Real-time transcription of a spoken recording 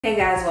Hey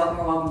guys,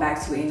 welcome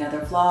back to another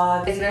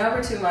vlog. It's been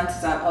over 2 months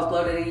since I've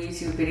uploaded a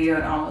YouTube video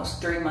and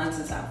almost 3 months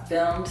since I've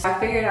filmed. I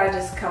figured I'd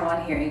just come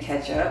on here and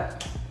catch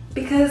up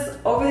because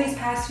over these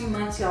past few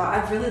months, y'all,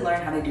 I've really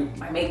learned how to do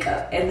my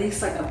makeup, at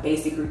least like a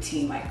basic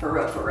routine, like for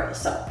real.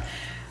 So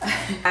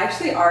I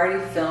actually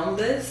already filmed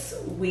this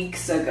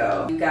weeks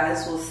ago. You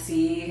guys will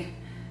see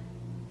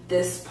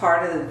this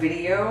part of the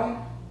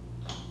video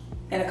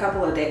in a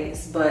couple of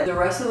days, but the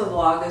rest of the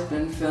vlog has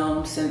been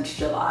filmed since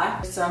July.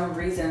 For some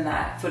reason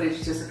that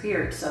footage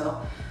disappeared,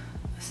 so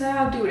I said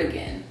I'll do it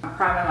again. I'm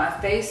priming my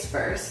face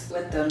first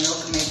with the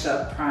Milk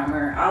Makeup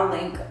Primer. I'll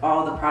link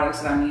all the products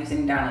that I'm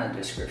using down in the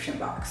description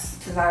box.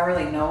 Since I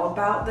really know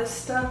about this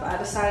stuff, I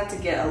decided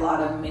to get a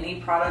lot of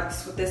mini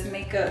products with this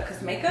makeup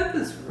because makeup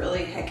is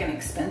really heckin'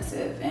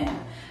 expensive and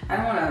I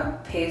don't want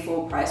to pay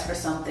full price for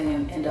something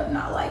and end up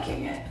not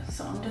liking it.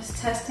 So I'm just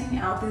testing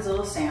out these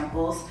little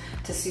samples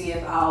to see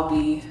if I'll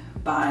be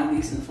buying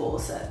these in full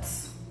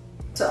sets.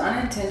 So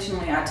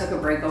unintentionally, I took a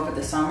break over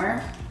the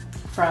summer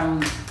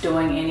from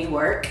doing any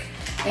work.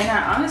 And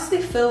I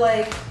honestly feel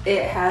like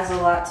it has a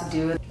lot to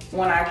do with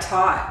when I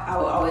taught, I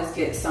would always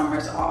get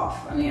summers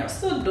off. I mean, I was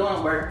still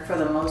doing work for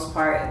the most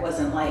part. It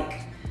wasn't like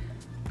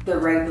the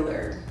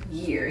regular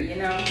year, you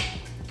know?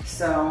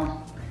 So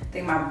I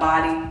think my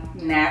body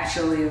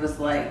naturally was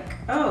like,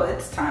 oh,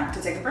 it's time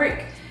to take a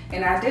break.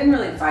 And I didn't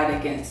really fight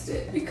against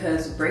it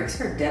because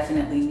breaks are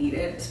definitely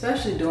needed,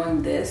 especially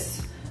doing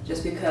this,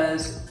 just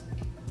because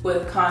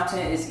with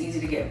content, it's easy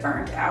to get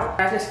burnt out.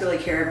 I just really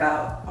care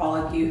about all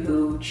of you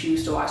who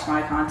choose to watch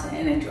my content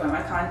and enjoy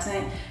my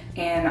content.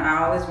 And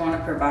I always want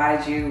to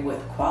provide you with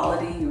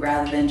quality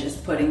rather than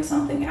just putting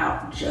something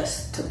out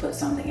just to put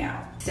something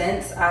out.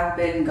 Since I've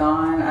been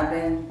gone, I've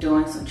been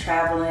doing some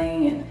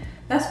traveling and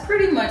that's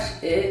pretty much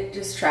it,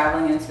 just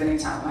traveling and spending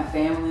time with my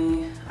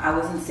family. I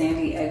was in San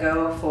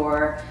Diego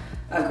for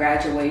a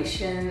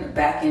graduation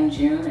back in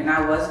June and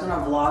I was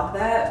gonna vlog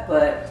that,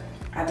 but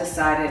I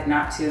decided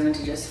not to and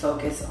to just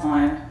focus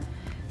on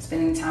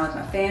spending time with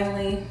my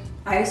family.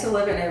 I used to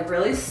live in a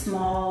really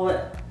small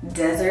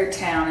desert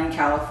town in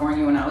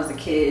California when I was a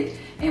kid,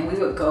 and we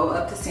would go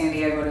up to San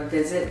Diego to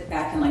visit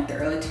back in like the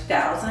early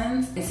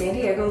 2000s. And San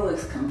Diego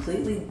looks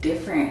completely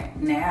different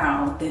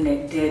now than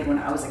it did when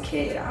I was a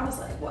kid. I was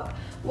like,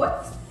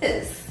 what's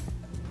this?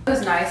 It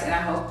was nice, and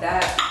I hope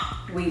that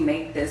we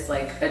make this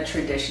like a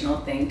traditional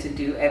thing to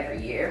do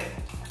every year.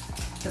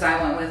 Because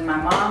I went with my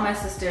mom, my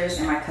sisters,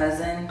 and my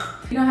cousin.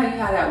 You know how you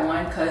have that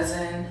one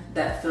cousin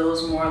that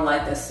feels more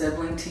like a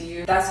sibling to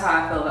you? That's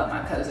how I feel about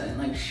my cousin.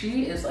 Like,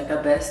 she is like a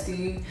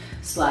bestie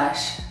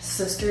slash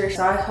sister.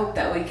 So I hope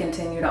that we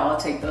continue to all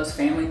take those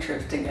family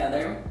trips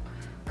together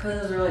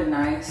because it's really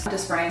nice. I'm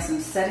just spraying some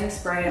setting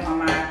spray on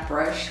my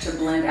brush to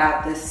blend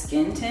out this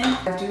skin tint.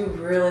 I do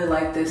really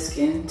like this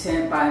skin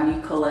tint by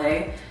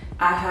Nicolay.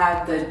 I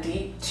have the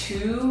Deep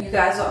 2. You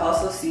guys will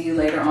also see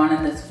later on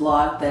in this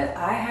vlog that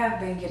I have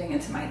been getting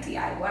into my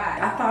DIY.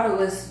 I thought it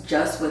was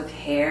just with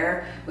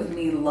hair, with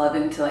me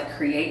loving to like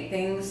create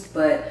things,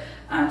 but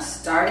I'm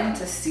starting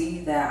to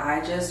see that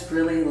I just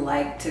really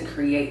like to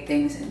create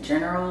things in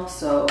general.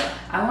 So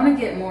I want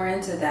to get more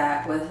into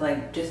that with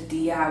like just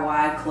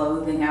DIY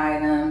clothing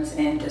items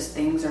and just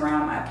things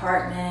around my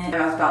apartment.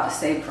 I was about to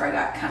say before I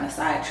got kind of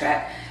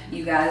sidetracked,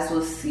 you guys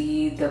will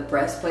see the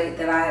breastplate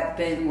that I've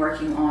been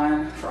working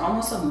on for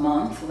almost a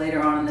month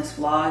later on in this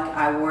vlog.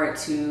 I wore it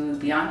to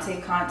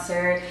Beyonce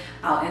concert.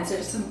 I'll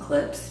insert some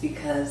clips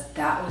because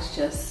that was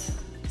just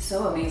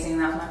so amazing.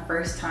 That was my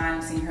first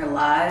time seeing her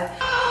live.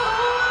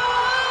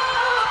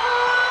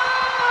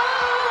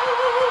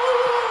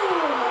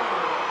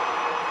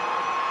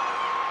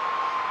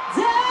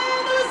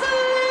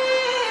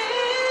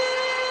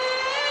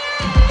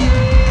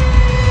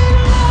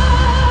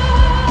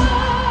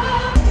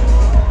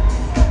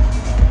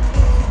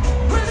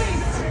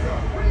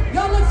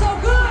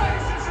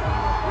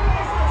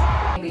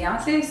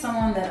 Beyonce is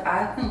someone that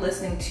I've been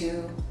listening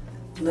to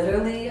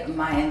literally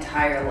my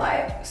entire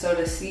life. So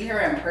to see her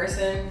in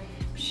person,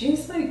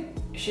 she's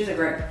a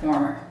great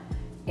performer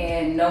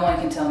and no one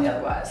can tell me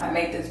otherwise. I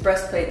made this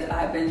breastplate that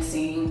I've been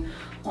seeing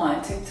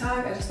on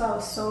TikTok. I just thought it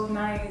was so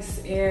nice,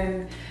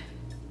 and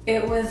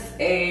it was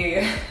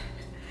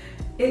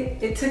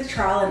it took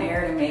trial and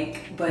error to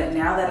make, but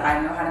now that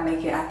I know how to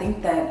make it, I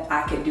think that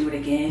I could do it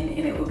again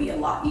and it would be a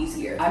lot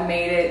easier. I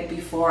made it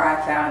before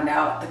I found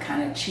out the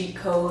kind of cheat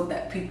code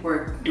that people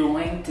were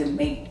doing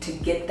to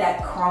get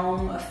that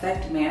chrome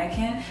effect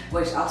mannequin,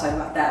 which I'll talk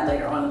about that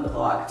later on in the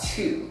vlog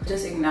too.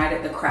 Just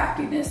ignited the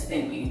craftiness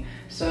in me.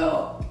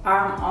 So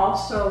I'm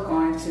also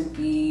going to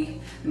be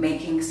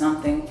making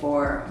something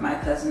for my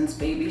cousin's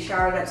baby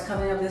shower that's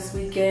coming up this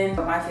weekend.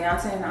 But my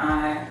fiance and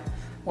I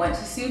went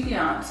to see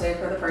Beyonce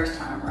for the first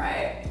time,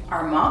 right?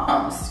 Our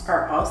moms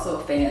are also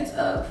fans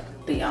of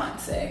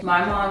Beyonce.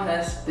 My mom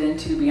has been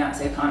to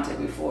Beyonce concert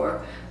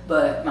before,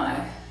 but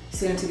my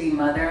soon-to-be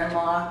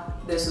mother-in-law,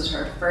 this was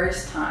her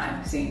first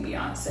time seeing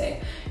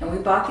Beyonce. And we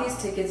bought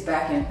these tickets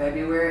back in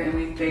February, and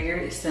we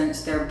figured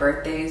since their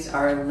birthdays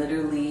are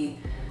literally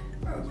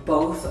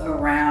both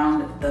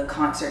around the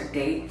concert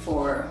date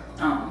for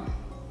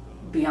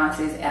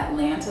Beyonce's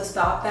Atlanta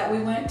stop that we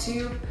went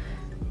to,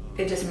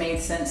 it just made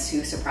sense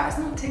to surprise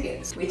them with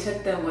tickets. We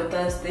took them with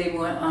us. They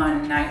went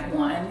on night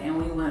 1 and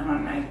we went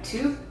on night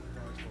 2.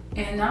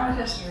 And that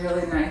was just a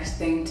really nice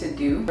thing to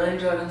do. Really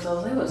enjoyed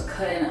themselves. It was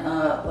cutting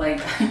up.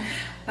 Like,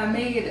 I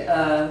made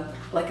a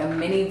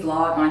mini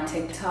vlog on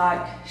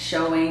TikTok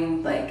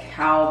showing like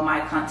how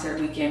my concert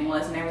weekend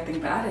was and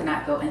everything, but I did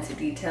not go into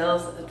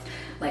details of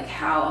like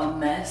how a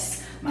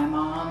mess my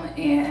mom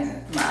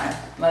and my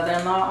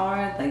mother-in-law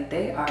are. Like,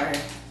 they are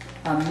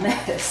a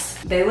mess.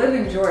 They live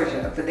in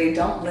Georgia, but they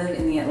don't live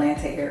in the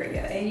Atlanta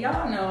area. And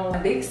y'all know,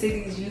 in big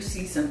cities, you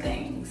see some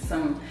things,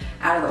 some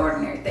out of the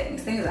ordinary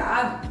things that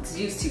I was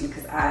used to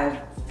because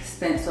I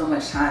spent so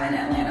much time in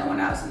Atlanta when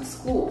I was in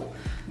school,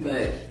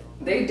 but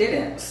they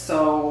didn't.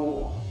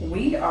 So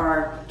we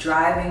are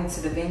driving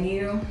to the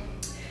venue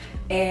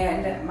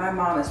and my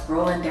mom is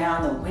rolling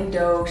down the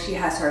window. She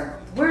has her,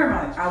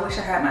 I wish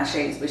I had my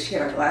shades, but she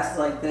had her glasses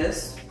like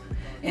this.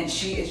 And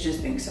she is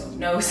just being so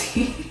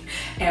nosy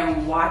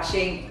and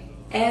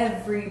watching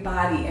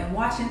everybody and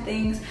watching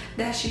things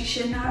that she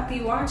should not be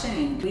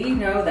watching. We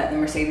know that the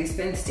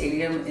Mercedes-Benz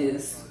Stadium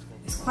is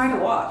quite a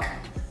walk.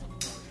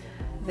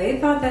 They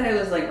thought that it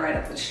was like right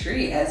up the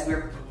street as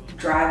we're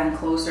driving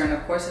closer, and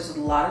of course there's a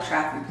lot of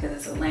traffic because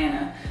it's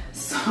Atlanta.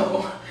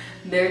 So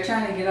they're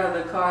trying to get out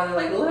of the car. They're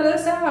like, let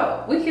us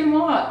out, we can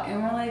walk.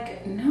 And we're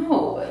like,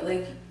 no,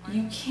 like,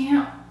 you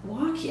can't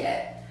walk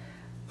yet.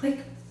 Like,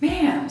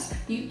 ma'ams,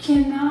 you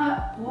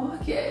cannot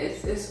walk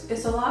yet.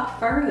 It's a lot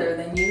further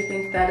than you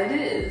think that it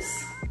is.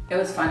 It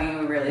was funny,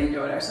 we really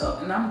enjoyed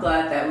ourselves, and I'm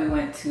glad that we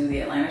went to the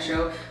Atlanta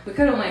show. We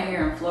could have went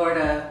here in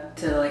Florida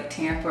to like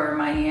Tampa or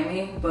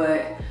Miami,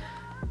 but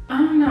I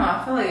don't know,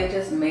 I feel like it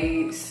just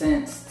made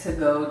sense to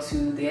go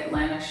to the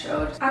Atlanta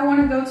show. I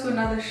want to go to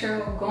another show.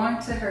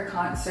 Going to her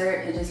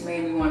concert, it just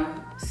made me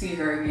want to see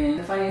her again.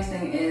 The funniest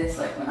thing is,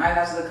 like, when I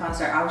got to the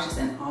concert, I was just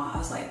in awe. I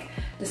was like,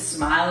 just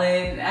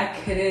smiling. I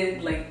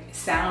couldn't, like,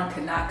 sound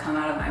could not come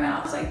out of my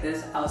mouth like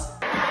this. I was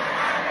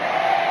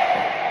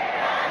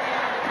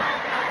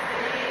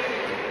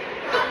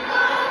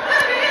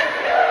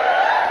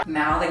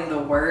mouthing the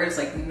words,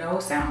 like no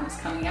sound is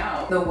coming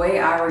out. The way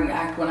I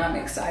react when I'm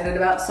excited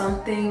about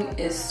something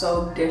is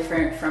so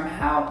different from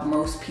how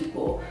most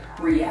people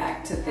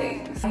react to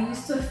things. I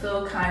used to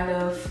feel kind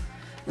of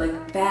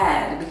like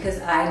bad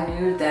because I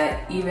knew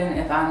that even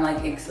if I'm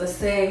like, let's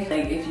say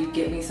like if you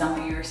get me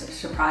something or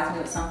surprise me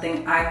with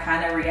something, I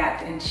kind of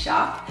react in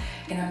shock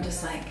and I'm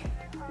just like,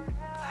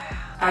 wow.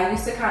 I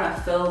used to kind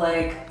of feel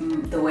like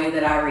the way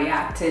that I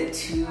reacted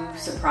to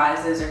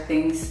surprises or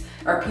things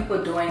or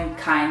people doing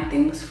kind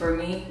things for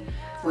me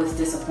was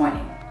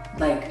disappointing.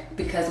 Like,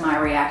 because my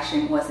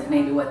reaction wasn't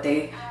maybe what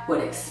they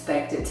would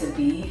expect it to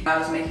be. I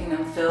was making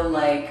them feel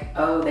like,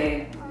 oh,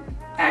 they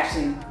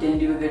actually didn't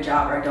do a good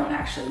job or I don't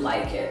actually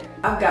like it.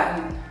 I've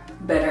gotten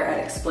better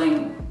at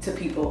explaining to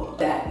people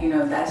that, you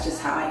know, that's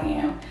just how I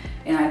am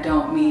and I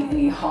don't mean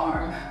any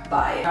harm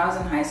by it. When I was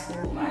in high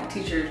school, my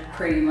teacher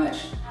pretty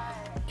much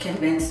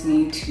convinced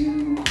me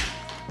to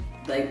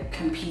like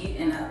compete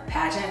in a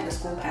pageant, the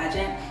school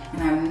pageant,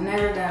 and I've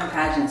never done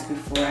pageants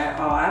before at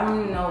all. I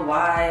don't even know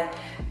why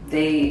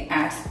they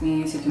asked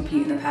me to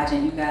compete in the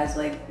pageant. You guys,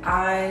 like,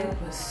 I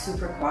was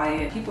super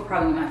quiet. People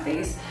probably knew my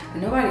face,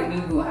 but nobody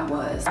knew who I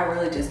was. I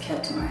really just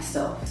kept to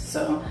myself.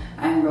 So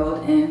I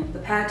enrolled in the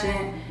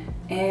pageant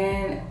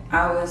and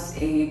I was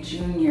a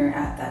junior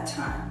at that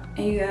time.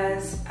 And you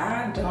guys,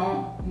 I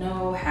don't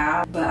know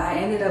how, but I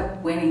ended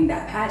up winning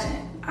that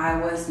pageant. I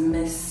was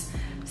Miss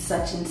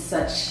such and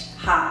such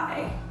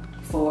high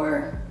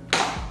for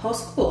whole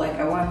school. Like,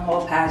 I won the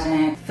whole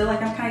pageant. I feel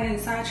like I'm kind of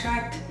getting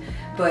sidetracked,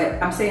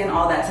 but I'm saying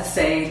all that to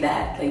say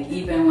that, like,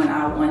 even when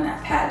I won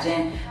that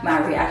pageant, my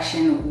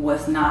reaction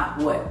was not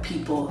what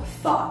people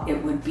thought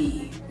it would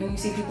be. When you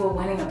see people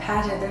winning a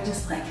pageant, they're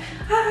just like,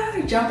 ah,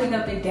 jumping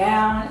up and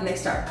down, and they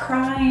start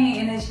crying,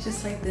 and it's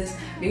just like this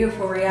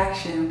beautiful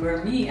reaction.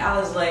 For me, I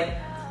was like,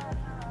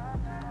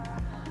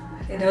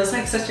 and it was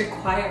like such a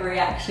quiet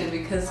reaction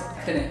because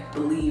I couldn't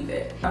believe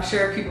it. I'm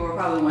sure people were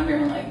probably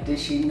wondering, like, did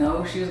she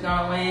know she was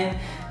gonna win?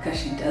 Because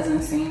she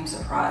doesn't seem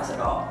surprised at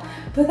all.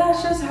 But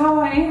that's just how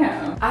I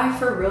am. I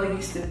for real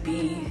used to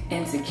be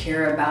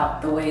insecure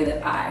about the way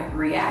that I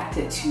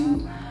reacted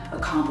to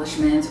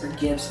accomplishments or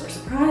gifts or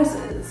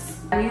surprises.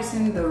 I'm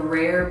using the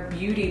Rare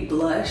Beauty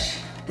blush.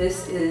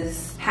 This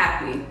is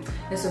Happy.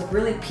 It's a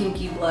really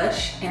pinky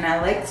blush, and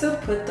I like to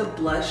put the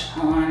blush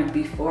on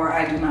before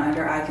I do my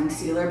under eye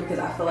concealer because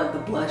I feel like the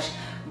blush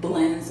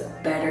blends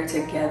better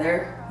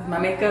together with my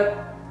makeup.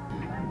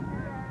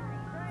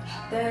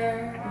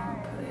 There,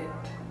 I'm gonna put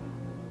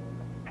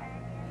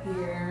it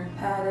here,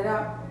 pat it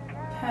out,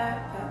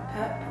 pat, pat,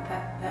 pat,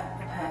 pat, pat,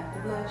 pat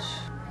the blush.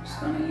 I'm just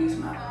gonna use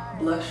my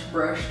blush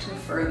brush to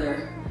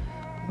further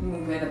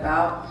move it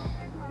about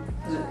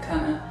because it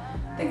kind of,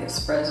 I think it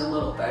spreads a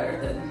little better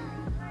than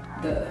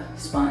the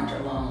sponge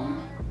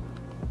alone.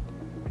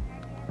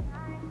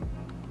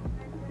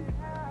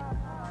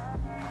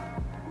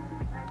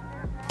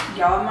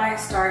 Y'all might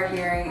start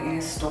hearing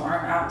a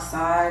storm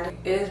outside.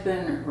 It's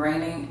been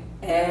raining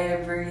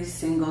every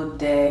single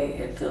day,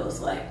 it feels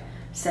like,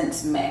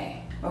 since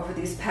May. Over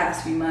these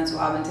past few months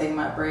while I've been taking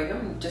my break,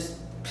 I'm just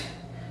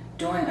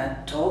doing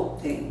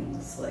adult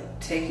things, like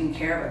taking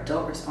care of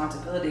adult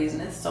responsibilities,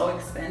 and it's so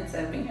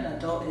expensive. Being an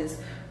adult is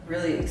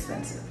really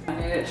expensive. I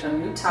needed some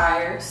new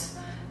tires,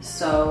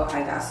 so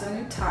I got some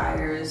new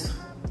tires.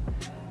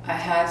 I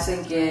had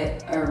to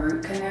get a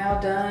root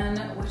canal done,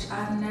 which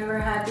I've never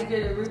had to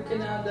get a root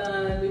canal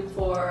done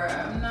before.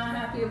 I'm not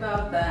happy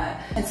about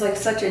that. It's like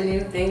such a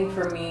new thing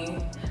for me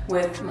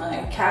with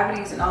my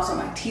cavities, and also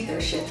my teeth are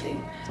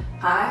shifting.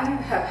 I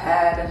have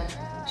had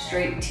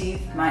straight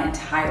teeth my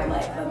entire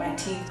life. Like my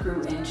teeth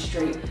grew in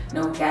straight,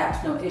 no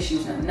gaps, no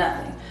issues, no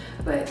nothing.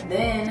 But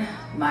then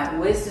my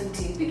wisdom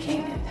teeth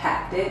became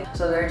impacted,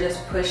 so they're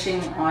just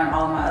pushing on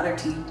all my other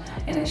teeth,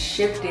 and it's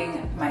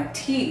shifting my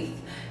teeth.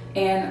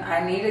 And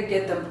I need to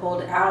get them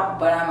pulled out,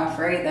 but I'm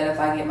afraid that if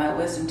I get my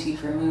wisdom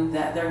teeth removed,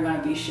 that they're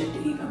gonna be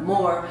shifted even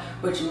more,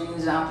 which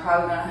means that I'm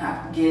probably gonna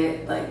have to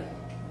get like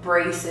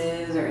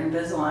braces or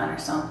Invisalign or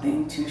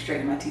something to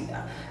straighten my teeth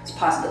out. It's a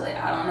possibility,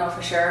 I don't know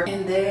for sure.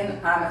 And then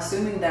I'm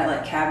assuming that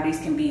like cavities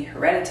can be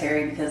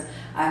hereditary, because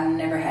I've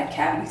never had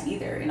cavities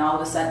either, and all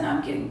of a sudden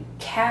I'm getting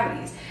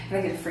cavities and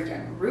I get a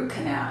freaking root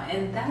canal,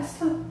 and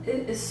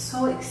it is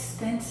so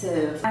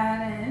expensive.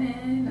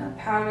 Add in a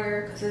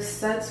powder because it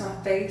sets my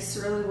face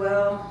really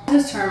well. I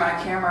just turned my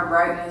camera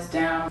brightness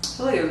down. I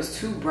feel like it was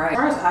too bright. As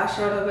far as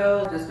eyeshadow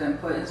goes, I've just been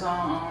putting some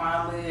on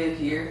my lid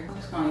here. I'm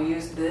just gonna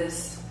use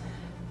this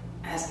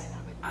as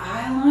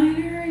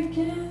eyeliner, I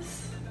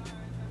guess.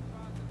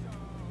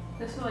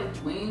 Just to like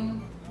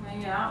wing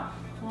out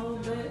a little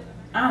bit.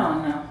 I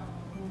don't know.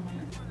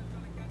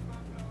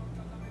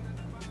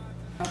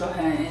 I'll go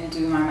ahead and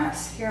do my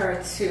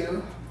mascara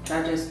too.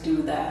 I just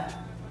do that.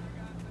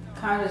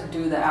 Kind of just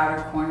do the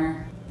outer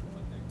corner.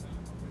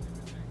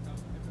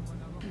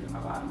 Do my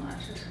bottom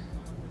lashes.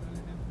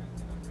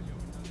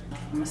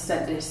 I'm gonna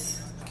set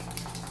this.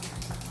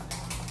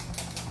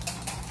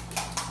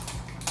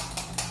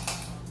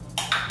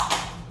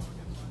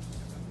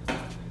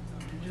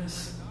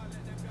 Just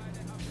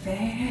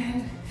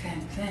fan.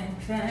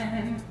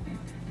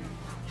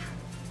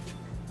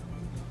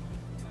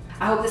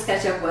 I hope this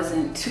catch up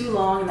wasn't too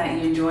long and that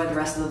you enjoyed the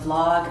rest of the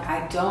vlog.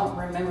 I don't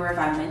remember if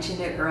I mentioned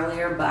it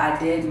earlier, but I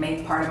did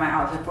make part of my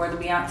outfit for the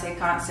Beyonce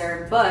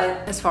concert.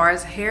 But as far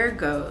as hair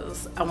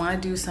goes, I want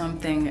to do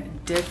something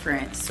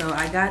different. So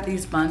I got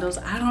these bundles.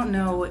 I don't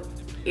know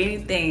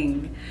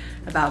anything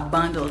about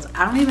bundles.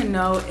 I don't even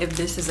know if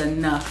this is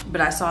enough,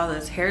 but I saw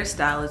this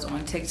hairstylist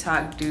on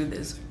TikTok do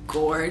this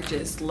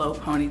gorgeous low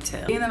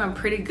ponytail. Being that I'm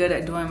pretty good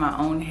at doing my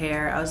own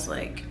hair, I was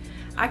like,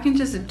 I can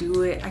just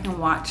do it. I can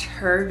watch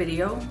her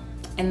video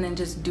and then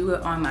just do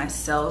it on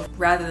myself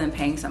rather than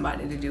paying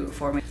somebody to do it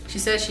for me. She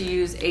said she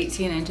used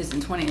 18 inches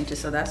and 20 inches,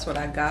 so that's what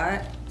I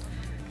got.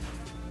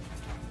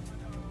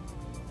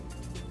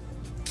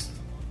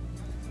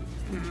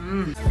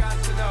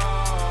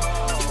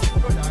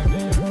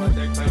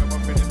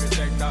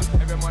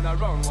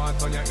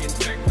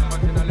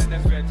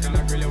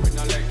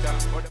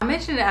 I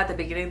mentioned it at the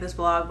beginning of this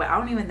vlog, but I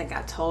don't even think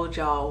I told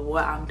y'all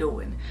what I'm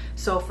doing.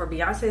 So for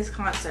Beyonce's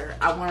concert,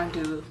 I want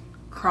to do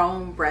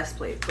chrome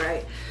breastplates,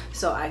 right?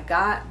 So I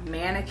got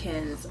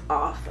mannequins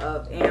off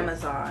of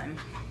Amazon,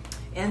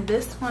 and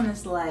this one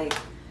is like,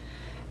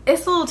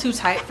 it's a little too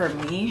tight for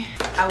me.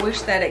 I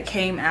wish that it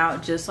came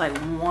out just like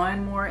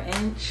 1 more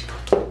inch.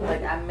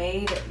 Like I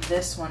made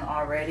this one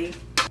already,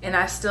 and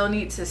I still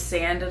need to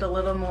sand it a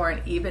little more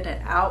and even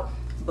it out,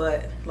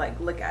 but like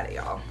look at it,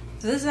 y'all.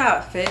 So this is how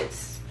it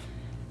fits.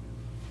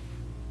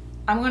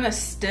 I'm gonna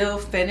still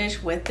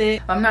finish with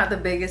it. I'm not the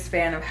biggest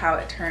fan of how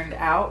it turned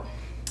out,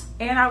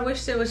 and I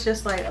wish it was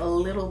just like a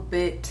little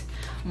bit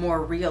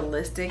more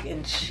realistic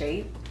in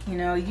shape. You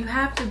know, you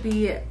have to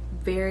be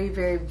very,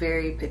 very,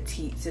 very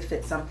petite to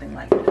fit something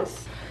like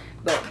this.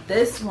 But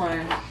this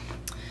one,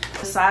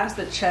 besides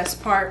the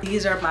chest part,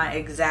 these are my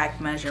exact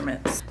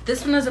measurements.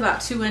 This one is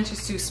about 2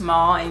 inches too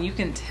small, and you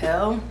can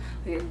tell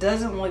it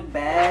doesn't look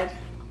bad,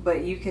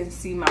 but you can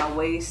see my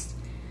waist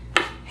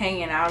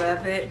hanging out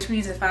of it, which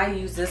means if I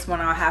use this one,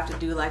 I'll have to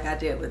do like I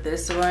did with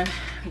this one,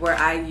 where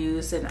I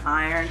used an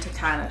iron to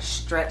kind of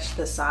stretch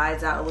the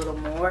sides out a little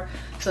more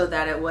so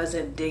that it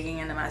wasn't digging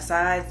into my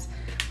sides.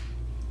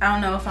 I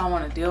don't know if I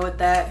want to deal with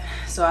that,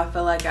 so I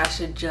feel like I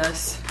should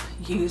just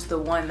use the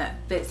one that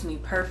fits me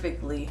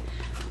perfectly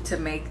to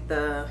make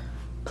the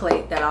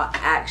plate that I'll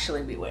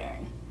actually be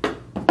wearing.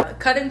 The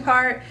cutting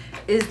part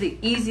is the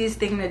easiest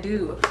thing to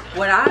do.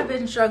 What I've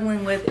been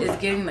struggling with is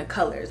getting the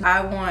colors.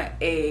 I want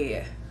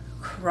a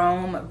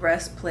chrome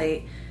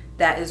breastplate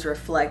that is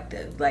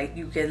reflective, like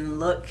you can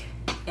look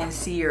and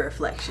see your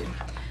reflection.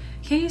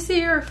 Can you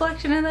see your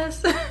reflection in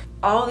this?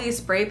 All these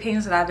spray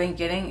paints that I've been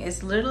getting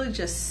is literally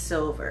just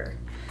silver,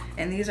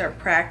 and these are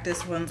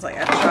practice ones. Like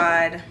I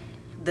tried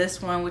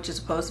this one, which is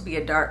supposed to be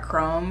a dark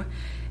chrome,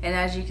 and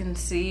as you can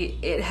see,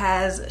 it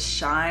has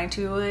shine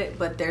to it,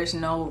 but there's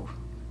no,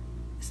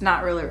 it's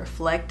not really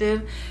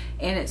reflective,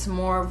 and it's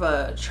more of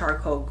a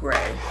charcoal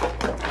gray.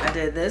 I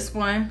did this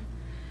one.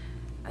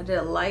 I did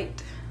a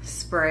light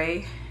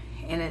spray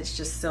and it's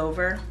just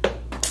silver.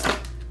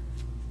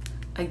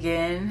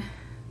 Again,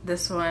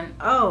 this one,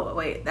 oh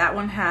wait, that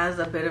one has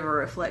a bit of a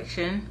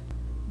reflection,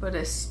 but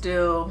it's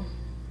still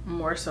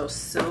more so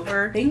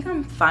silver. I think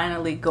I'm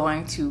finally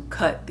going to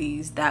cut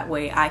these, that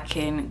way I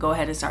can go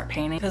ahead and start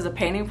painting, because the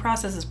painting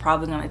process is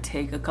probably going to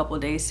take a couple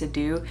days to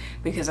do,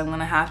 because I'm going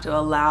to have to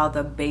allow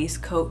the base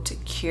coat to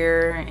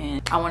cure,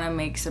 and I want to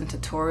make some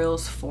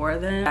tutorials for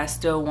them. I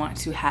still want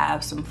to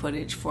have some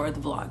footage for the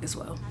vlog as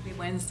well. Happy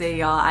Wednesday,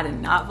 y'all. I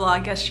did not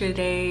vlog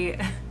yesterday.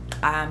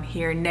 I'm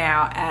here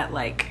now at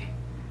like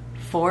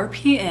 4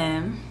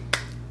 p.m.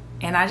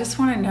 and I just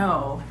want to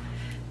know,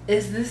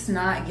 is this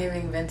not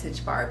giving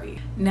vintage Barbie?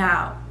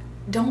 Now,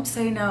 don't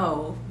say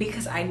no,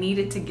 because I need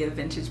it to give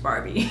vintage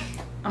Barbie.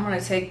 I'm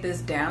gonna take this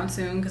down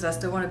soon because I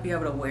still want to be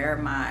able to wear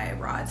my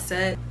rod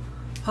set.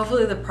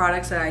 Hopefully the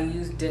products that I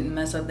used didn't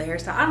mess up the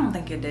hairstyle. I don't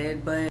think it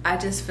did, but I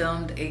just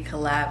filmed a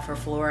collab for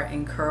Flora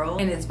and Curl,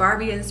 and it's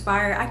Barbie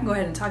inspired. I can go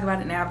ahead and talk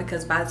about it now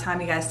because by the time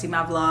you guys see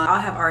my vlog,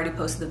 I'll have already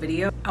posted the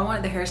video. I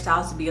wanted the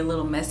hairstyles to be a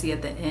little messy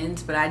at the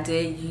ends, but I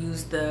did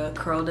use the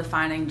curl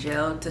defining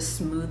gel to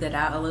smooth it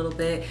out a little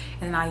bit,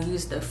 and I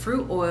used the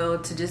fruit oil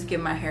to just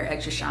give my hair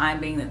extra shine,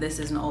 being that this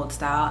is an old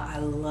style. I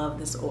love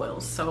this oil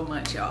so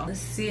much, y'all. Let's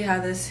see how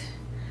this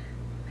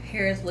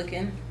hair is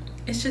looking.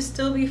 It should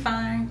still be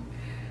fine.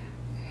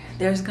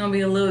 There's gonna be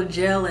a little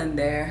gel in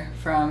there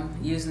from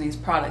using these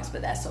products,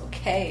 but that's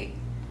okay.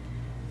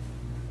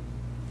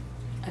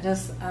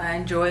 I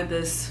enjoy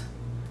this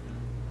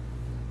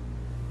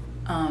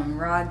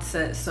rod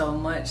set so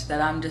much that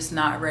I'm just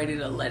not ready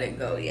to let it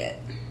go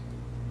yet.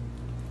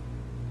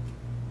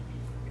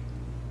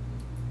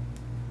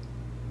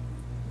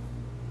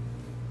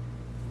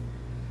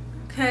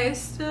 Okay,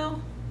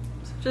 still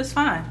just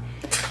fine.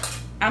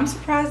 I'm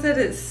surprised that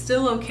it's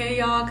still okay,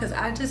 y'all, because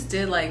I just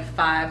did like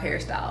 5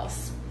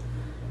 hairstyles.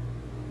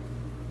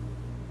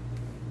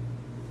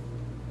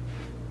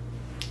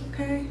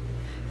 Okay,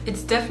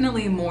 it's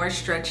definitely more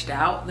stretched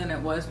out than it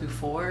was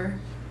before,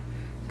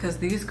 because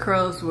these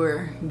curls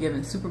were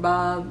given super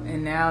bob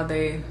and now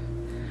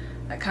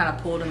I kind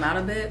of pulled them out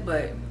a bit,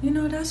 but you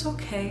know, that's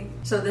okay.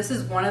 So this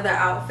is one of the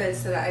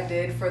outfits that I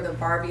did for the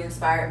Barbie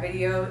inspired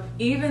video.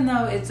 Even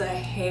though it's a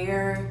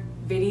hair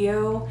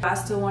video, I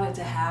still wanted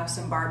to have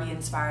some Barbie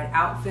inspired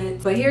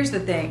outfits. But here's the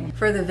thing,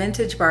 for the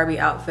vintage Barbie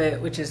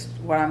outfit, which is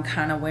what I'm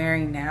kind of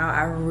wearing now,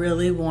 I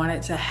really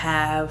wanted to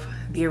have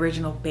the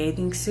original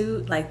bathing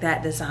suit, like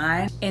that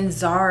design. And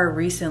Zara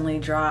recently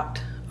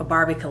dropped a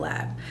Barbie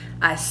collab.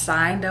 I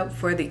signed up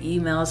for the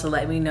emails to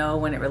let me know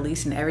when it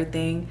released and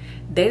everything.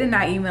 They did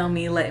not email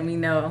me letting me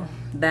know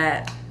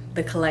that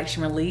the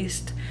collection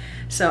released.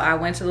 So I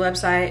went to the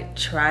website,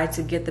 tried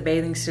to get the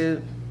bathing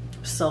suit,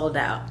 sold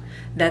out.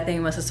 That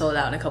thing must have sold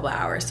out in a couple of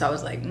hours. So I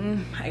was like,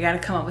 I gotta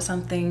come up with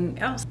something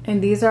else.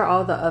 And these are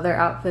all the other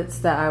outfits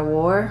that I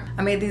wore.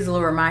 I made these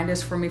little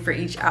reminders for me for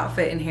each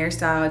outfit and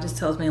hairstyle. It just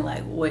tells me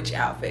like which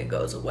outfit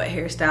goes with what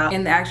hairstyle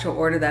in the actual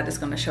order that is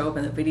gonna show up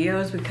in the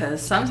videos,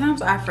 because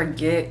sometimes I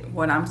forget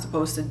what I'm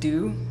supposed to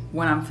do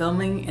when I'm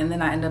filming, and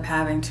then I end up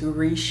having to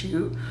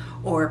reshoot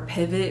or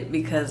pivot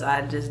because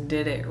I just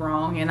did it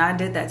wrong. And I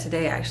did that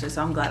today actually,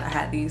 so I'm glad I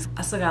had these.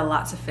 I still got a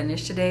lot to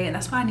finish today, and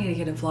that's why I need to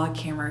get a vlog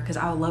camera, because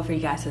I would love for you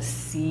guys to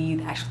see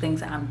the actual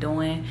things that I'm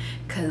doing,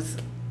 because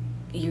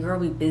your girl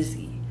be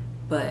busy,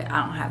 but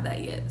I don't have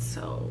that yet.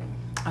 So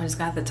I'm just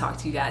gonna have to talk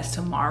to you guys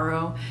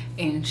tomorrow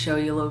and show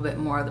you a little bit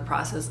more of the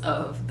process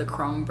of the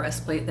chrome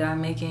breastplate that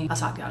I'm making. I'll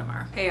talk to y'all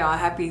tomorrow. Hey y'all,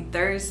 happy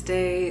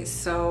Thursday.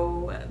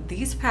 So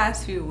these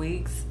past few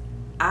weeks,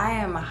 I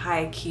am a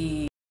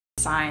high-key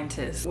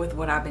scientist with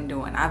what I've been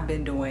doing. I've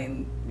been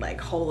doing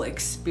like whole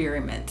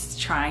experiments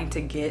trying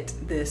to get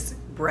this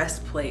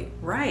breastplate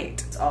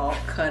right. It's all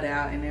cut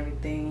out and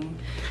everything,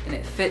 and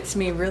it fits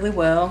me really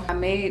well. I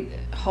made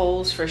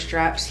holes for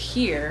straps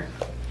here,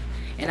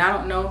 and I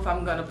don't know if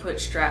I'm gonna put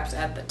straps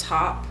at the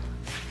top.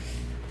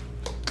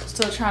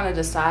 Still trying to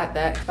decide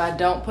that. If I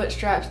don't put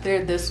straps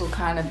there, this will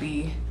kind of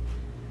be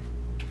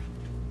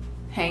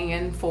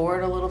hanging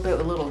forward a little bit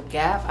with a little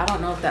gap. I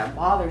don't know if that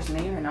bothers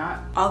me or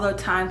not. Although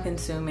time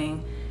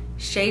consuming,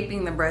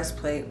 shaping the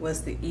breastplate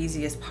was the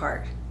easiest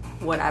part.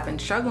 What I've been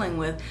struggling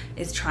with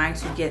is trying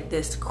to get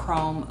this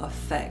chrome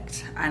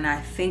effect, and I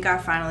think I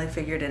finally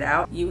figured it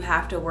out. You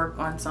have to work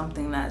on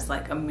something that's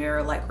like a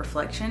mirror-like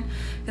reflection,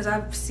 because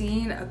I've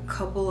seen a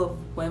couple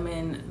of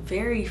women,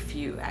 very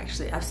few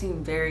actually, I've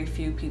seen very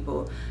few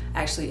people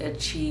actually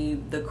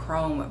achieve the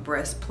chrome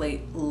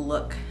breastplate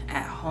look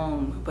at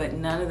home, but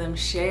none of them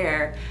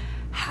share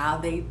how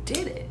they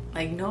did it.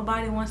 Like,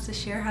 nobody wants to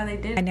share how they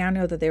did it. I now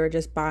know that they were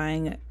just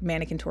buying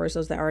mannequin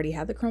torsos that already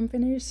had the chrome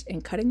finish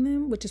and cutting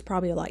them, which is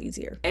probably a lot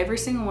easier. Every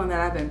single one that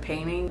I've been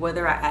painting,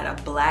 whether I add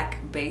a black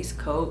base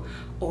coat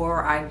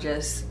or I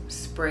just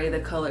spray the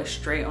color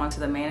straight onto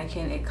the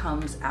mannequin, it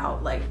comes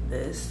out like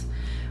this,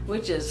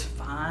 which is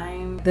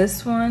fine.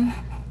 This one,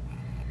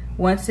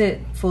 once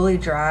it fully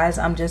dries,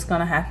 I'm just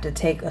gonna have to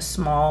take a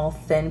small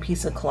thin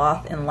piece of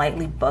cloth and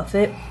lightly buff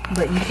it,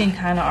 but you can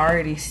kind of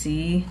already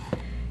see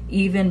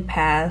even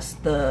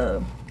past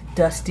the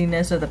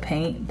dustiness of the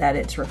paint that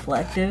it's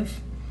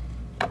reflective,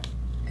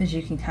 because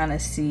you can kind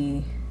of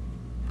see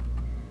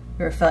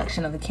the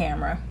reflection of the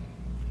camera.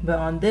 But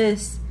on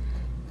this,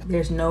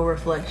 there's no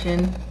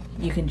reflection.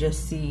 You can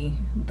just see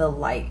the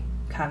light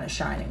kind of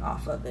shining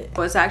off of it.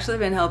 What's actually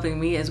been helping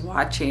me is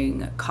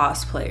watching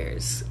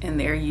cosplayers and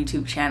their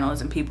YouTube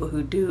channels and people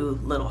who do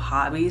little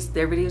hobbies.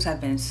 Their videos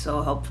have been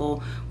so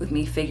helpful with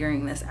me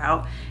figuring this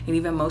out, and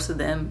even most of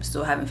them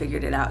still haven't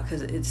figured it out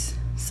because it's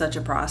such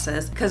a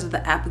process. Because of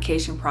the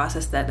application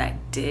process that I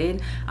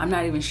did, I'm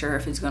not even sure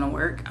if it's gonna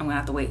work. I'm gonna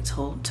have to wait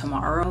till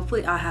tomorrow.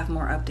 Hopefully I'll have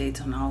more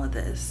updates on all of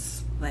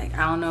this. Like,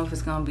 I don't know if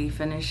it's gonna be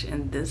finished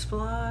in this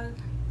vlog.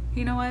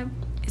 You know what?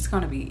 It's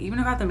gonna be. Even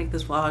if I have to make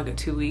this vlog in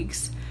 2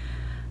 weeks,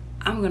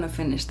 I'm gonna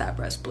finish that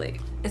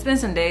breastplate. It's been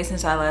some days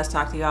since I last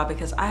talked to y'all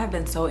because I have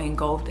been so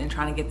engulfed in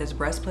trying to get this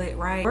breastplate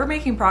right. We're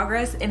making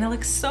progress and it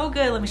looks so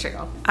good. Let me show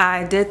y'all.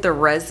 I did the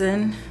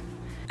resin.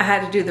 I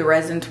had to do the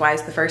resin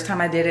twice. The first time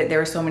I did it, there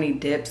were so many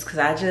dips because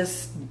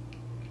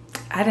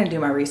I didn't do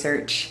my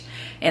research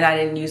and I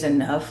didn't use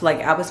enough. Like,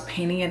 I was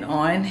painting it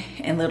on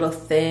in little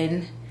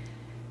thin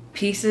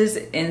pieces,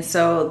 and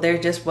so there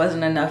just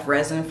wasn't enough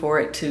resin for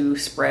it to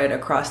spread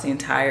across the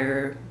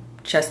entire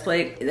chest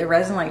plate. The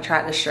resin like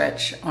tried to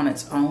stretch on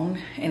its own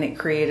and it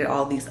created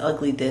all these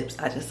ugly dips.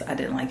 I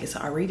didn't like it, so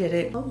I redid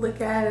it. Oh, look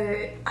at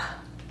it.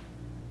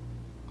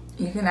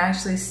 You can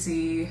actually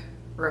see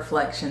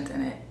reflections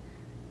in it.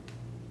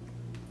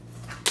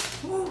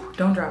 Ooh,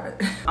 don't drop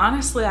it.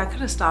 Honestly, I could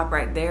have stopped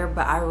right there,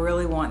 but I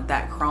really want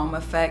that chrome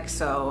effect,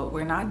 so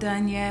we're not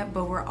done yet,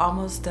 but we're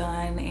almost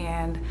done.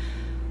 And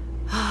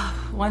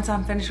once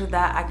I'm finished with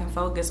that, I can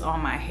focus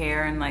on my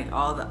hair and like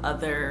all the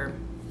other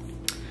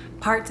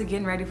parts of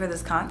getting ready for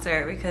this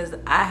concert, because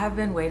I have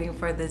been waiting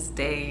for this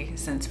day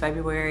since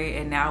February,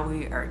 and now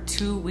we are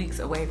 2 weeks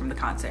away from the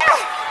concert.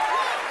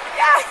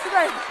 Yes,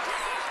 baby.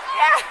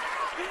 Yes.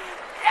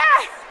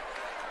 Yes.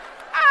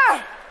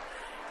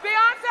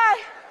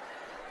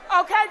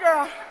 Beyonce. Okay,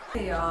 girl.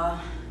 Hey, y'all.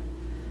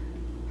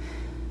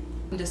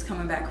 I'm just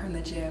coming back from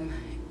the gym,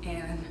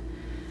 and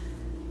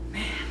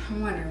man,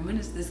 I'm wondering, when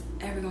is this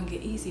ever gonna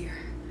get easier?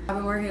 I've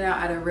been working out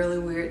at a really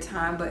weird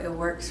time, but it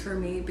works for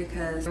me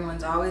because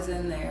everyone's always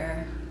in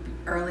there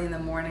early in the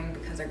morning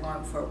because they're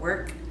going for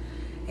work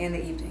in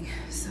the evening.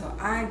 So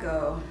I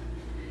go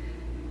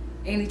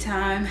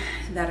anytime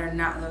that are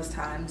not those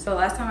times. So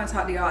last time I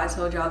talked to y'all, I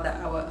told y'all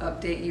that I would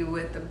update you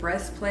with the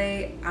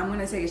breastplate. I'm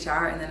gonna take a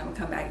shower and then I'm gonna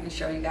come back and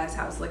show you guys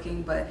how it's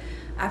looking, but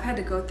I've had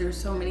to go through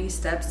so many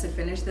steps to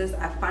finish this.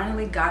 I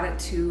finally got it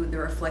to the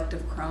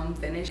reflective chrome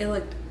finish. It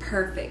looked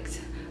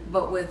perfect.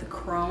 But with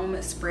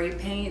chrome spray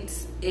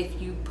paints, if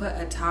you put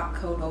a top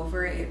coat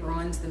over it, it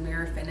ruins the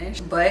mirror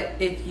finish. But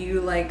if you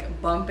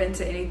like bump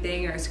into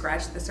anything or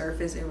scratch the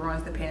surface, it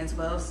ruins the paint as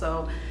well.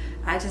 So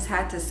I just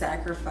had to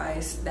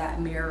sacrifice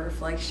that mirror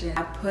reflection.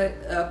 I put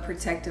a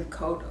protective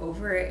coat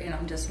over it and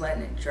I'm just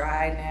letting it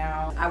dry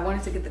now. I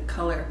wanted to get the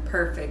color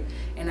perfect,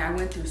 and I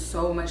went through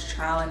so much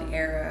trial and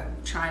error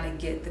trying to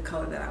get the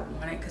color that I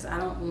wanted, because I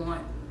don't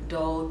want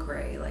dull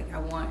gray. Like, I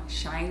want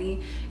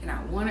shiny and I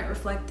want it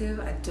reflective.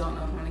 I don't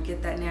know if I'm gonna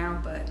get that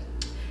now, but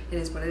it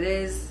is what it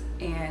is.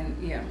 And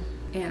yeah,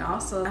 and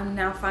also I'm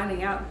now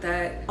finding out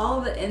that all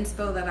the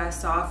inspo that I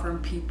saw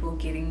from people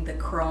getting the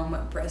chrome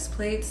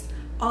breastplates,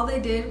 all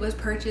they did was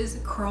purchase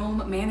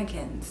chrome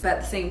mannequins. But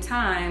at the same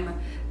time,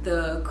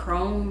 the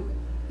chrome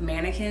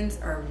mannequins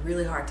are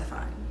really hard to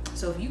find.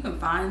 So if you can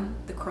find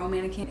the chrome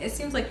mannequin, it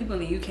seems like people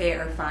in the UK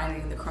are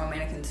finding the chrome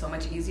mannequin so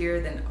much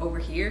easier than over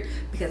here,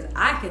 because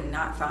I could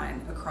not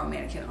find a chrome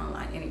mannequin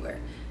online anywhere,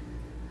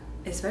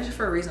 especially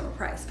for a reasonable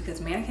price,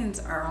 because mannequins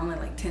are only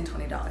like $10,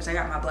 $20. I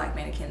got my black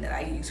mannequin that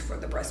I use for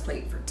the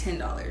breastplate for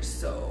 $10,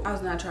 so I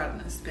was not trying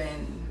to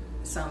spend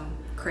some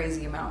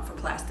crazy amount for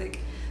plastic.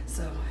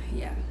 So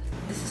yeah,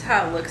 this is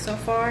how it looks so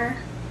far,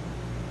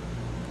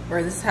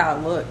 or this is how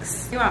it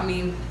looks. You know what I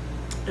mean?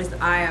 Is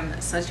I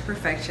am such a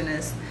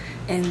perfectionist,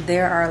 and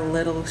there are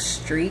little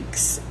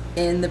streaks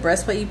in the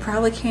breastplate. You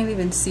probably can't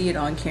even see it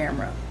on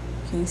camera.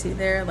 Can you see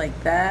there,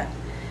 like that?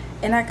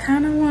 And I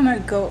kind of want to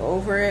go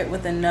over it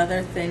with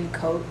another thin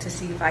coat to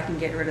see if I can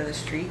get rid of the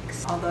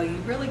streaks, although you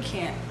really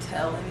can't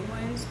tell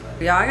anyways.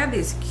 But y'all, I got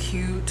these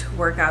cute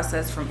workout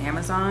sets from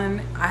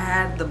Amazon. I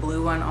had the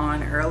blue one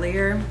on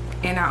earlier,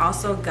 and I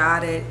also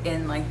got it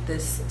in like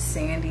this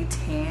sandy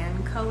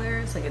tan color.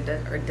 It's like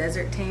a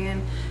desert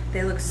tan.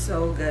 They look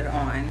so good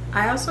on.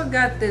 I also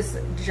got this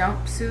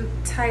jumpsuit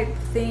type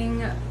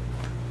thing,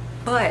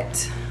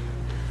 but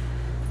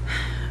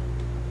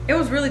it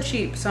was really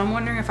cheap, so I'm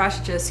wondering if I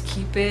should just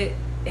keep it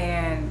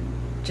and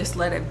just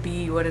let it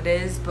be what it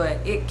is. But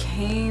it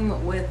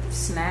came with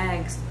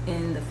snags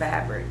in the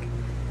fabric.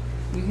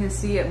 You can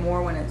see it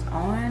more when it's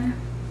on,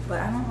 but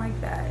I don't like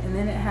that. And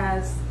then it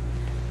has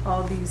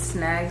all these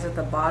snags at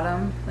the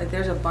bottom. Like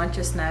there's a bunch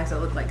of snags that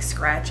look like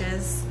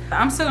scratches.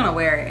 I'm still gonna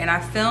wear it, and I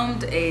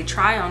filmed a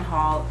try-on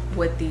haul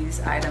with these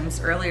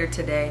items earlier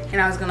today,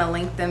 and I was gonna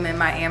link them in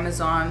my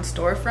Amazon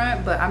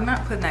storefront, but I'm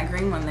not putting that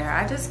green one there.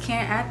 I just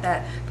can't add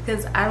that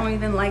because I don't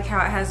even like how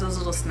it has those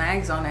little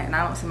snags on it, and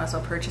I don't see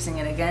myself purchasing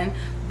it again.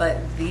 But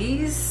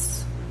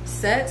these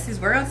sets, these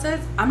workout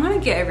sets, I'm gonna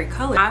get every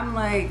color. I'm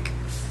like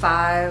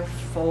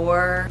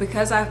 5'4".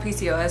 Because I have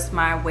PCOS,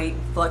 my weight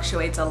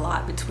fluctuates a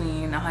lot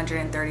between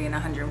 130 and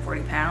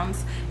 140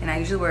 pounds, and I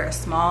usually wear a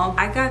small.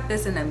 I got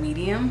this in a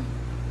medium,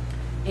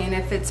 and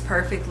it fits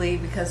perfectly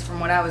because from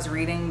what I was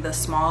reading, the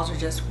smalls are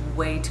just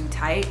way too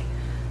tight.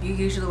 You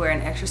usually wear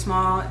an extra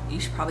small, you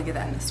should probably get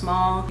that in a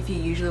small. If you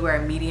usually wear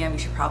a medium, you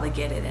should probably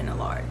get it in a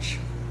large.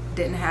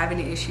 Didn't have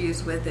any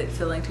issues with it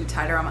feeling too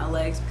tight around my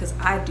legs because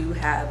I do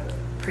have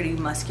pretty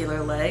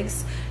muscular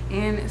legs,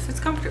 and it fits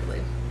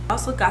comfortably. I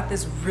also got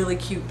this really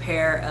cute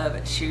pair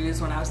of shoes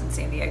when I was in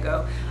San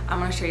Diego. I'm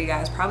gonna show you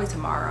guys probably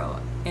tomorrow.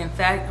 In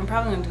fact, I'm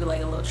probably gonna do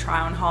like a little try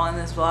on haul in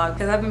this vlog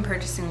because I've been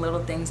purchasing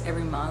little things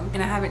every month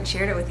and I haven't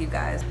shared it with you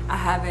guys. I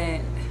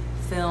haven't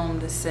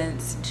filmed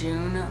since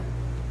June,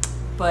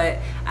 but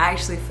I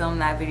actually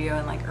filmed that video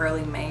in like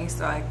early May,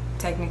 so I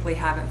technically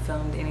haven't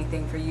filmed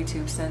anything for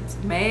YouTube since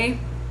May,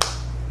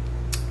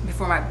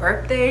 before my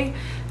birthday,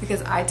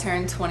 because I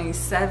turned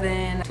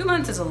 27. 2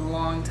 months is a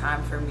long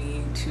time for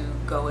me to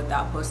go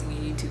without posting a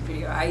YouTube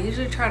video. I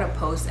usually try to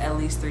post at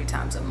least 3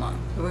 times a month.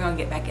 We're gonna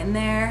get back in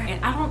there,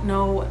 and I don't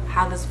know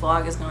how this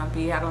vlog is gonna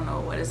be. I don't know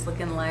what it's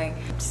looking like.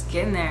 I'm just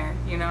getting there,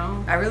 you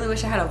know? I really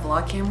wish I had a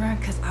vlog camera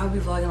because I would be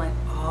vlogging like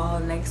all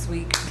next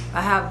week.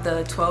 I have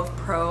the 12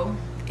 Pro,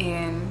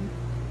 and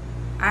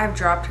I've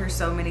dropped her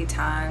so many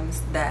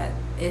times that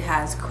it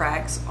has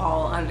cracks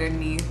all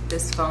underneath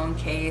this phone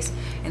case,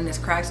 and there's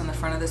cracks on the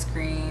front of the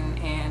screen,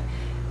 and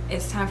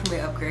it's time for me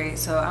to upgrade.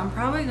 So I'm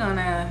probably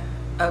gonna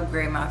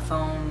upgrade my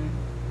phone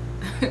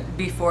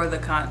before the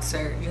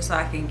concert just so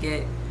I can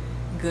get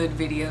good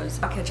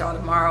videos. I'll catch y'all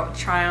tomorrow with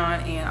try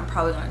on, and I'm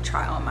probably gonna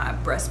try on my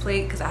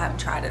breastplate because I haven't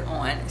tried it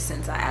on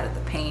since I added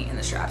the paint and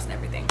the straps and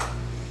everything.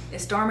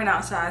 It's storming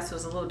outside, so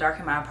it's a little dark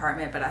in my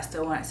apartment, but I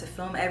still wanted to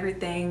film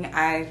everything.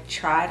 I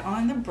tried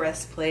on the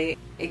breastplate.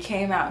 It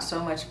came out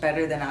so much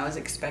better than I was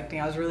expecting.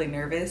 I was really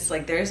nervous.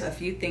 Like there's a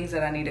few things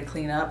that I need to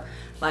clean up.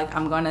 Like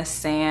I'm gonna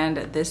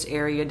sand this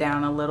area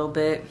down a little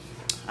bit.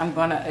 I'm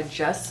gonna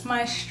adjust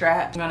my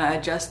strap. I'm gonna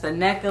adjust the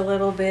neck a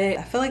little bit.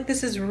 I feel like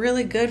this is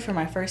really good for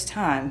my first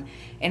time,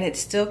 and it's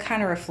still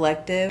kind of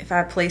reflective. If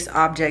I place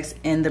objects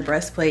in the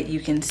breastplate, you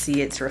can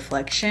see its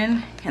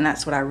reflection, and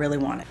that's what I really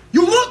wanted.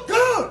 You look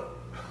good!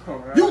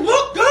 Right. You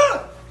look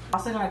good!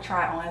 Also gonna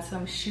try on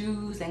some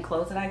shoes and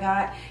clothes that I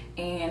got,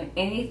 and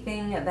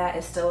anything that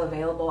is still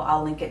available,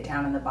 I'll link it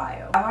down in the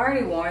bio. I've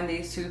already worn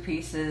these 2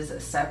 pieces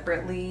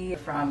separately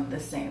from the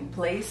same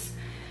place.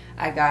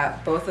 I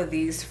got both of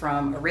these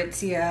from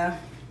Aritzia.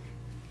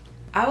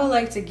 I would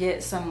like to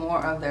get some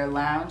more of their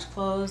lounge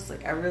clothes.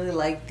 Like I really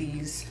like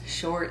these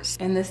shorts,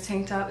 and this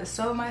tank top is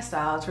so my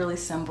style. It's really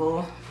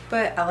simple,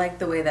 but I like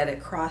the way that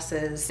it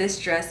crosses. This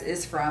dress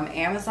is from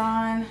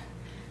Amazon.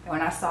 And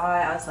when I saw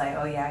it, I was like,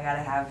 oh yeah, I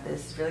gotta have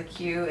this. It's really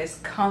cute, it's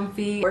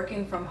comfy.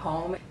 Working from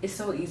home, it's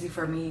so easy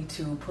for me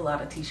to pull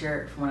out a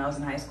t-shirt from when I was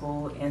in high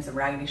school and some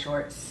raggedy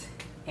shorts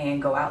and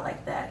go out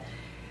like that.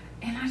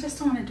 And I just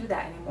don't wanna do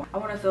that anymore. I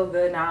wanna feel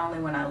good not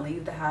only when I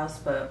leave the house,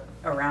 but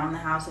around the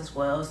house as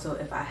well. So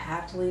if I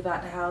have to leave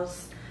out the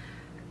house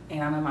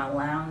and I'm in my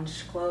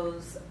lounge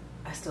clothes,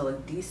 I still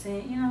look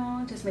decent, you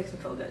know, it just makes me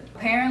feel good.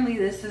 Apparently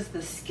this is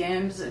the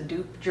Skims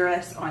dupe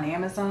dress on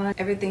Amazon.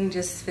 Everything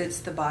just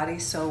fits the body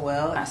so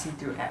well. Not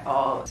see-through at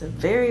all. It's a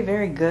very,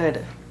 very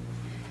good,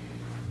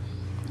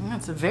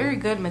 it's a very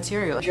good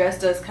material. The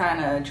dress does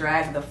kind of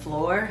drag the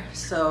floor,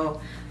 so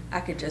I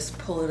could just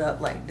pull it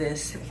up like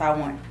this if I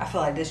want. I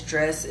feel like this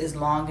dress is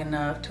long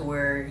enough to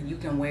where you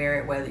can wear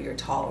it whether you're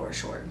tall or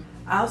short.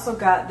 I also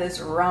got this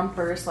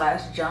romper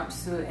slash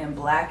jumpsuit in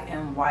black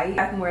and white.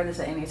 I can wear this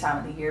at any time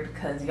of the year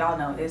because y'all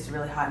know it's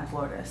really hot in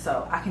Florida.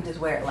 So I can just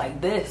wear it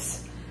like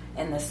this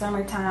in the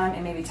summertime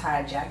and maybe tie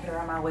a jacket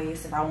around my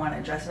waist if I want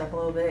to dress it up a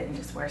little bit and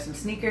just wear some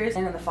sneakers.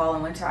 And in the fall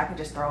and winter, I can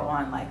just throw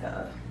on like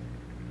a,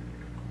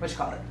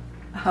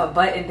 a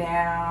button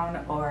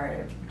down or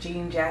a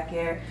jean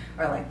jacket,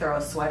 or like throw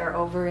a sweater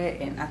over it,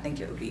 and I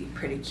think it would be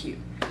pretty cute.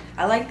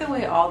 I like the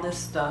way all this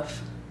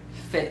stuff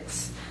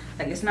fits.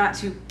 Like it's not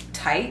too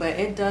tight, but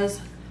it does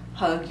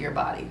hug your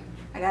body.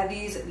 I got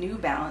these New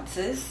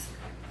Balances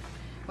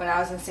when I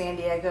was in San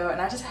Diego,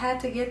 and I just had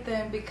to get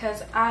them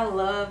because I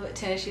love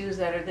tennis shoes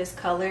that are this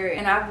color,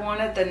 and I've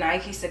wanted the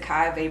Nike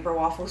Sacai Vapor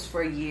Waffles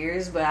for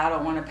years, but I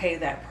don't want to pay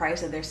that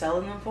price that they're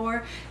selling them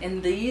for.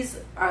 And these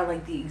are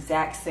like the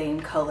exact same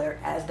color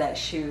as that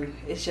shoe.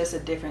 It's just a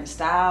different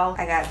style.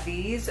 I got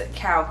these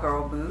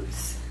cowgirl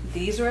boots.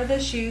 These were the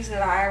shoes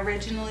that I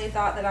originally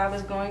thought that I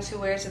was going to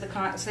wear to the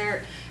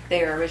concert.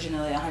 They were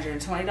originally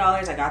 $120.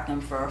 I got them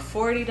for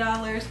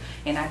 $40,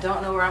 and I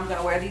don't know where I'm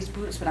gonna wear these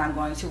boots, but I'm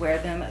going to wear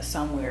them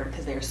somewhere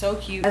because they're so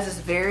cute. It has this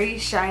very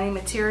shiny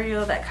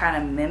material that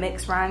kind of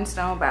mimics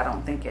rhinestone, but I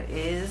don't think it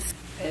is.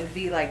 It'd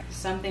be like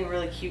something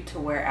really cute to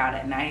wear out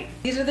at night.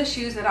 These are the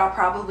shoes that I'll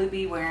probably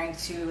be wearing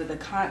to the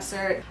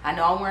concert. I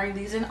know I'm wearing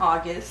these in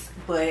August,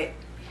 but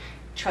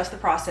trust the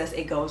process,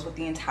 it goes with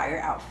the entire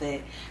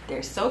outfit.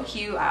 They're so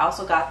cute. I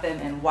also got them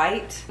in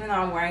white. Even though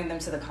I'm wearing them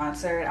to the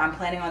concert, I'm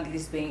planning on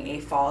these being a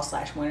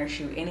fall/winter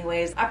shoe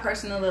anyways. I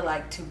personally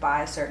like to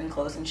buy certain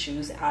clothes and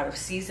shoes out of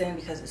season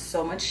because it's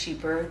so much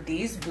cheaper.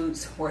 These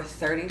boots were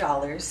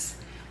 $30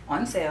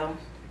 on sale.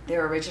 They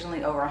were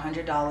originally over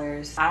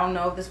 $100. I don't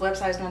know if this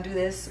website is gonna do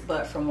this,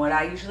 but from what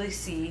I usually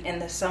see, in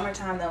the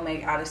summertime they'll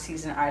make out of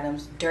season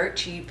items dirt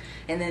cheap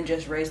and then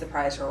just raise the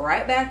price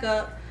right back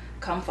up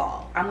come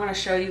fall. I'm gonna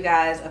show you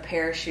guys a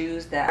pair of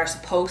shoes that are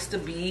supposed to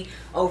be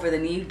over the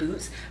knee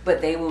boots,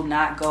 but they will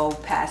not go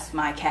past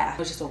my calf. It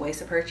was just a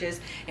waste of purchase.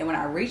 And when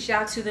I reached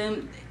out to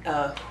them,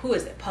 who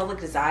is it,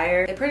 Public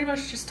Desire, they pretty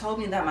much just told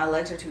me that my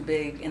legs are too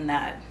big and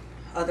that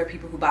other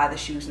people who buy the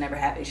shoes never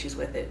have issues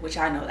with it, which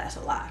I know that's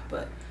a lie,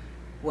 but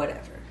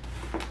whatever.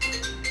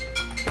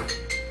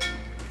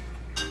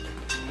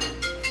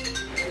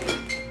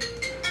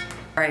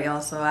 Alright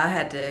y'all, so I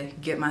had to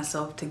get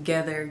myself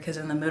together because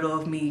in the middle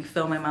of me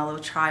filming my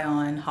little try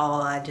on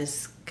haul, I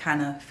just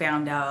kind of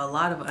found out a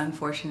lot of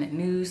unfortunate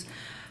news.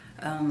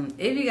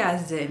 If you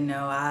guys didn't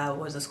know, I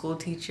was a school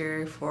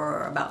teacher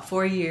for about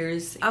 4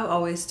 years. I've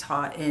always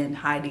taught in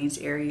high needs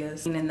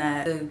areas, meaning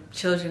that the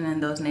children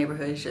in those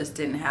neighborhoods just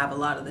didn't have a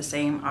lot of the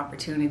same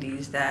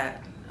opportunities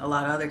that a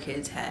lot of other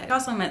kids had. It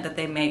also meant that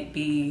they might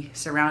be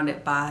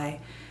surrounded by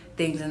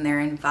things in their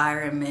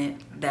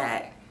environment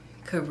that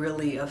could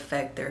really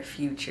affect their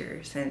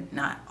futures, and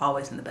not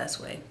always in the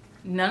best way.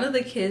 None of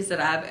the kids that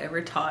I've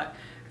ever taught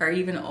are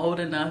even old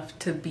enough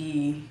to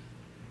be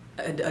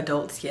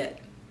adults yet.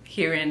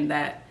 Hearing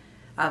that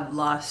I've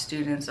lost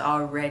students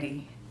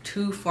already,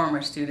 2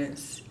 former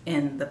students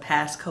in the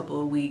past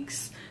couple of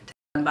weeks to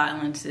gun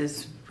violence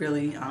is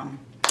really